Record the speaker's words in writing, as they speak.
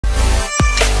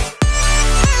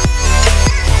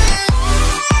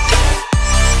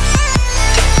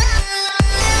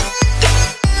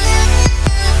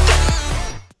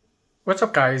What's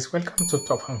up guys, welcome to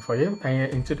Top Home for You.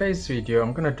 And in today's video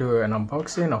I'm gonna do an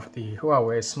unboxing of the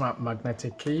Huawei Smart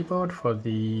Magnetic Keyboard for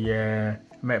the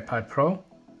Matepad Pro.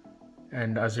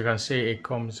 And as you can see, it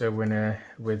comes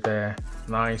with a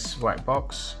nice white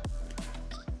box.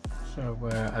 So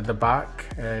at the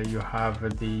back you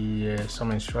have the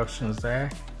some instructions there.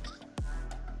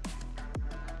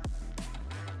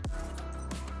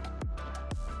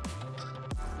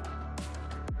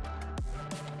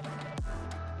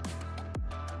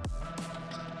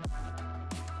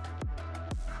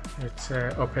 Let's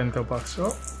open the box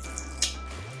up.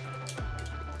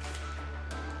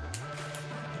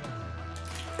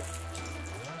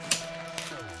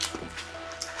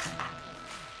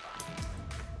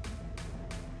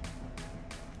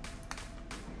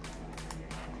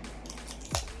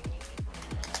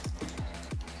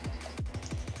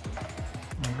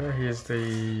 Okay, here's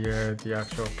the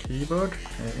actual keyboard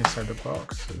inside the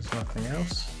box. There's nothing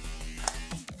else.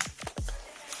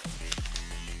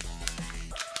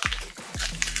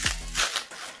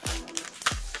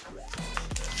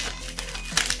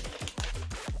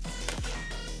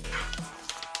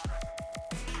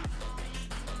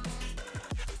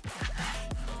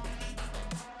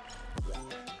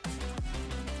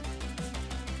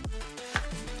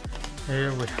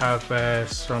 Here we have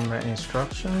some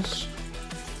instructions,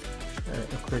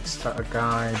 a quick starter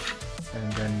guide,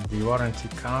 and then the warranty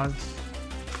cards,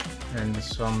 and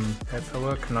some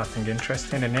paperwork, nothing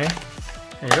interesting in here.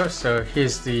 There you go. So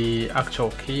here's the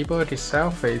actual keyboard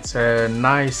itself. It's a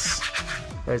nice,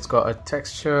 it's got a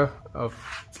texture of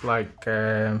like,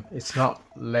 it's not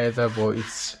leather, but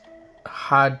it's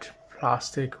hard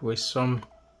plastic with some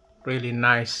really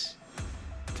nice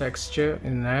texture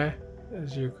in there,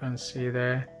 as you can see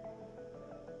there.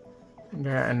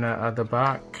 Yeah, and at the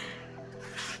back,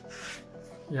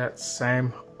 yeah,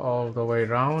 same all the way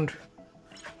around.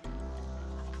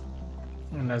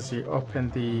 And as you open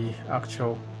the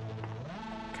actual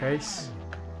case,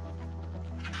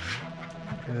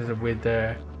 with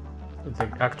the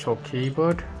actual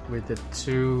keyboard, with the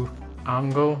two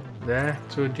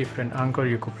different angle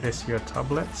you could place your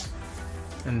tablets.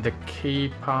 And the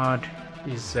keypad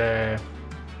is if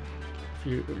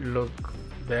you look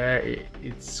there,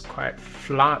 it's quite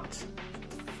flat.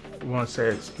 Once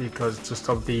it's because to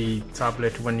stop the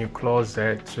tablet when you close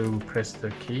it to press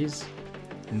the keys,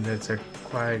 and that's a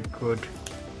quite good,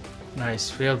 nice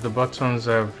feel. The buttons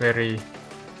are very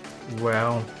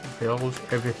well built.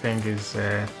 Everything is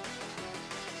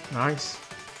nice.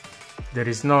 There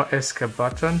is no escape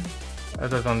button.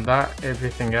 Other than that,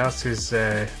 everything else is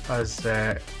as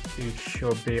it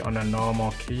should be on a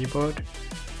normal keyboard.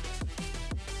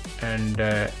 And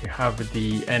you have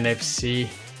the NFC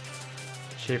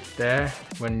chip there.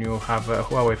 When you have a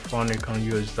Huawei phone, you can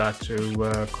use that to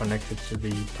connect it to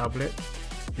the tablet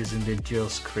using the dual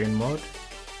screen mode.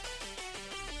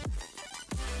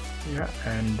 Yeah,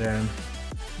 and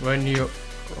when you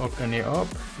open it up,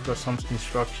 you got some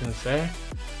instructions there.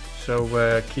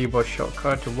 So keyboard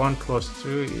shortcut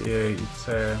 1+2, it's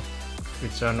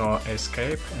return or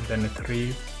escape, and then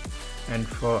 3 and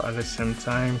 4 at the same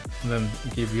time, and then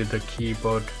give you the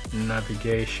keyboard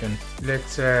navigation.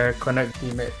 Let's connect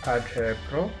the Matepad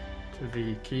Pro to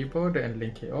the keyboard and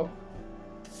link it up.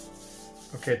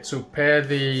 Okay, to pair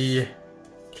the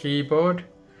keyboard,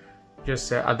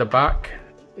 just at the back,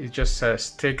 it just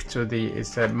stick to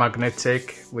it's a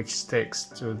magnetic which sticks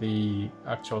to the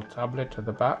actual tablet at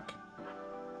the back.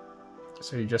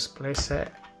 So you just place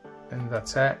it, and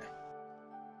that's it.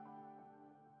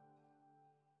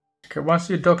 Okay, once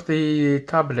you dock the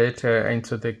tablet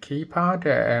into the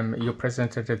keypad, you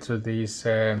presented it to this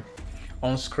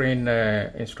on-screen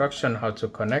instruction how to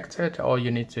connect it. All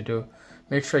you need to do,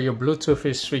 make sure your Bluetooth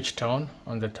is switched on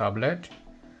the tablet,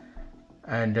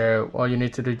 and all you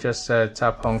need to do, just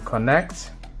tap on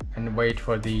connect and wait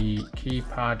for the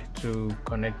keypad to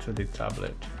connect to the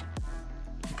tablet.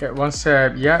 Okay, once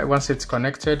it's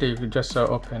connected, you just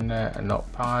open a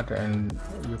notepad and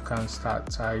you can start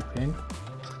typing.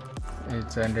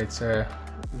 It's a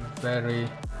very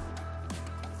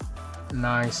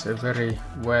nice, very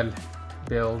well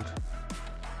built,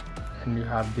 and you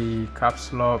have the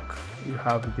caps lock, you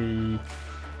have the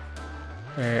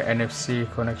NFC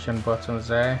connection buttons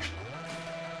there.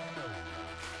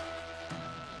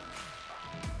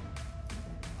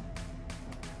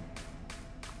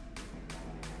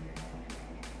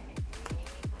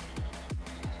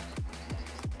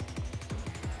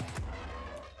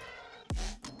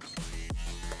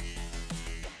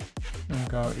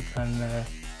 You can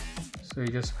so you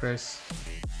just press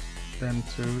them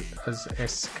to as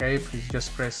escape. You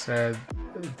just press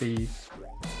the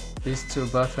these two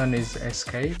buttons is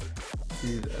escape.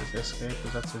 Use as escape,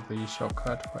 that's the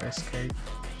shortcut for escape.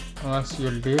 Once you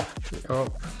lift it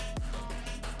up,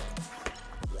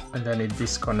 and then it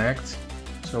disconnects.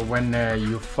 So when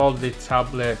you fold the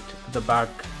tablet at the back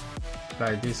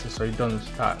like this, so you don't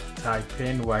start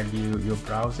typing while you're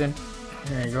browsing.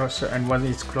 There you go. So, and when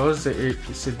it's closed, you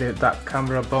see that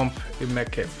camera bump, you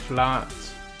make it flat.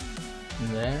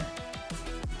 And there,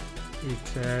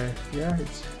 yeah,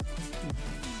 it's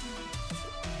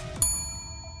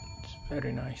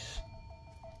very nice.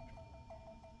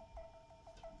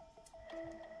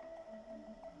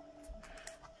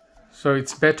 So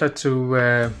it's better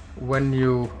to when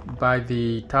you buy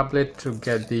the tablet to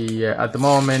get the at the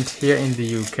moment here in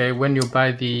the UK, when you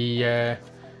buy the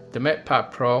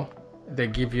Matepad Pro, they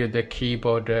give you the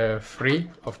keyboard free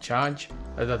of charge.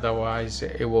 Otherwise,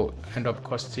 it will end up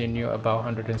costing you about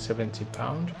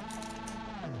 £170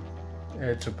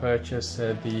 to purchase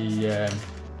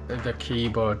the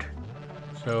keyboard.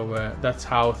 So that's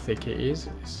how thick it is.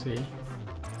 See.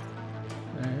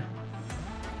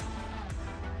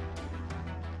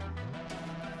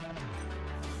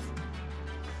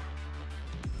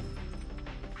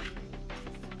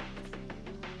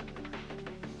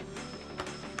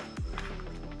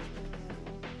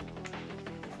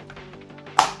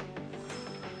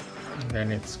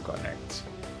 Then it's connect.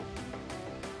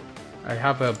 I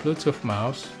have a Bluetooth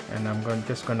mouse, and I'm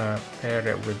just gonna pair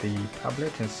it with the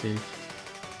tablet and see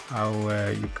how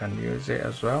you can use it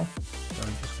as well. So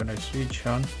I'm just gonna switch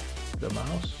on the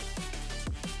mouse,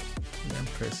 and then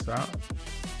press that.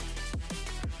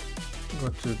 Go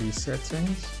to the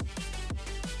settings,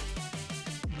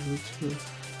 Bluetooth,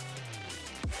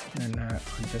 and I'll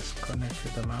just connect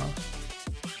to the mouse.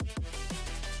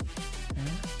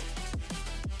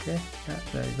 Okay, yeah,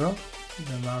 there you go.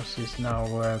 The mouse is now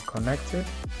connected.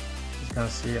 You can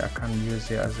see I can use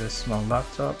it as a small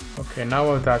laptop. Okay,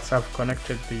 now that I've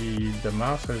connected the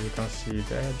mouse, as you can see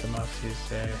there, the mouse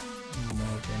is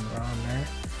moving around there.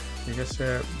 You just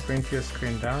bring your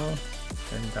screen down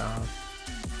and down.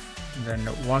 And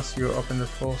then once you open the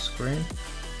full screen,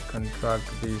 you can drag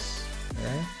this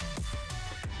there.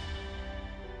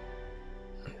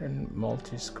 And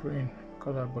multi-screen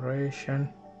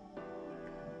collaboration.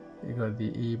 You got the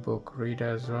ebook reader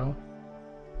as well.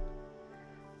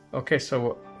 Okay,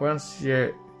 so once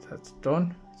that's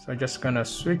done, so I'm just gonna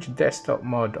switch desktop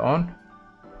mode on.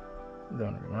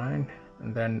 Don't mind,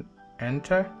 and then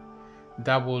enter.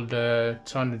 That will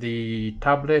turn the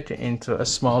tablet into a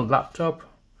small laptop.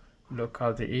 Look how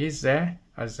it is there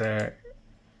as a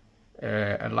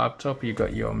laptop. You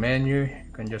got your menu.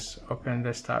 You can just open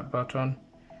the start button,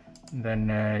 and then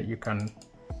you can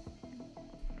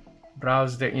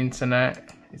browse the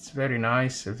internet. It's very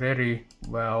nice, very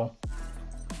well.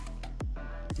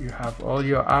 You have all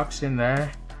your apps in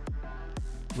there,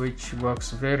 which works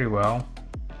very well.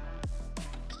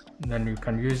 And then you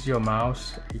can use your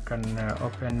mouse. You can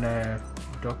open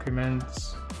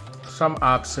documents. Some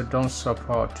apps don't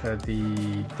support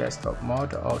the desktop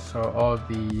mode. Also, all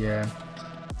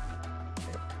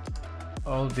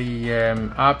the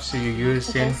apps you're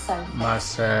using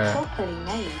must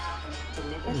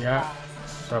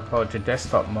support the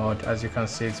desktop mode. As you can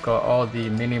see, it's got all the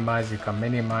minimize. You can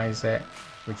minimize it,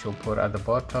 which will put at the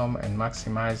bottom, and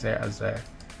maximize it as a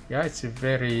it's a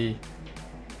very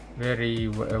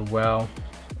well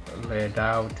laid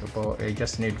out, but it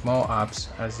just need more apps,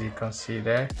 as you can see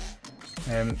there.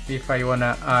 If I want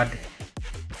to add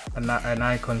an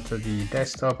icon to the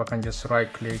desktop, I can just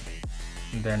right click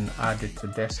and then add it to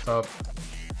desktop.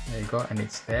 There you go, and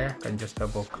it's there. I can just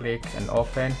double click and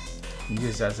open,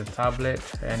 use it as a tablet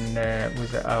and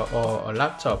with or a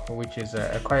laptop, which is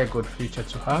quite a good feature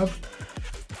to have.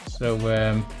 So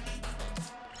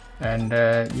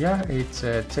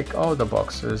it tick all the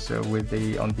boxes with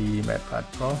on the Matepad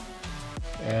Pro.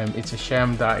 It's a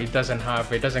shame that it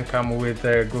doesn't come with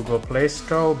Google Play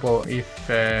Store, but if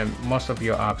most of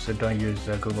your apps don't use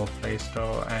Google Play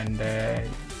Store, and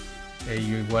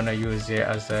you want to use it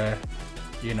as a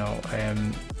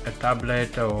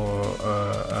tablet or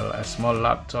a small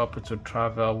laptop to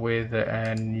travel with,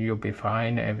 and you'll be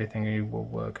fine. Everything will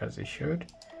work as it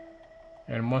should.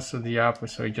 And most of the apps,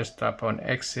 so you just tap on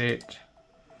exit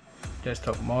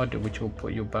desktop mode, which will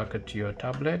put you back to your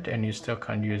tablet, and you still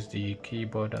can use the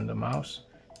keyboard and the mouse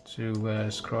to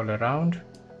scroll around.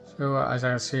 So as I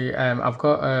can see, I've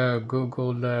got a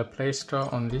Google Play Store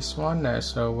on this one.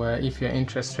 So if you're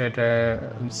interested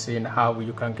in seeing how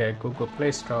you can get Google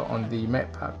Play Store on the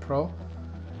Matepad Pro,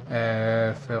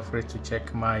 feel free to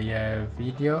check my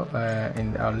video,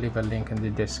 and I'll leave a link in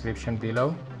the description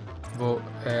below. but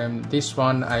this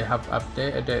one I have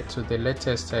updated it to the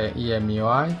latest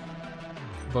EMUI,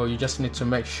 but you just need to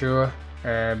make sure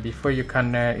before you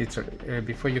can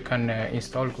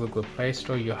install Google Play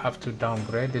Store, you have to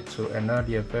downgrade it to an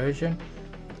earlier version,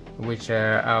 which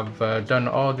I've done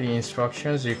all the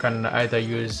instructions. You can either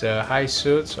use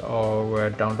HiSuit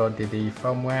or download the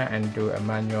firmware and do a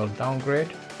manual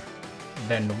downgrade.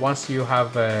 Then once you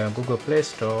have Google Play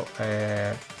Store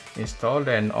installed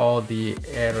and all the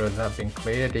errors have been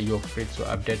cleared, you're free to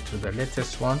update to the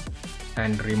latest one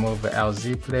and remove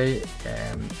LZ Play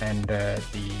and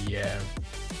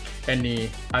any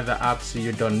other apps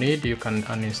you don't need. You can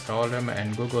uninstall them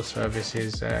and Google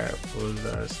services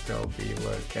will still be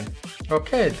working.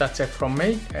 Okay, that's it from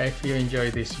me. If you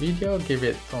enjoyed this video, give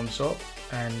it a thumbs up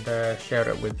and share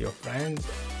it with your friends,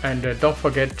 and don't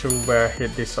forget to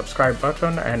hit the subscribe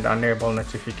button and enable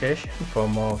notification for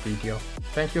more video.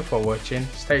 Thank you for watching,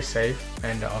 stay safe,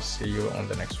 and I'll see you on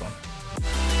the next one.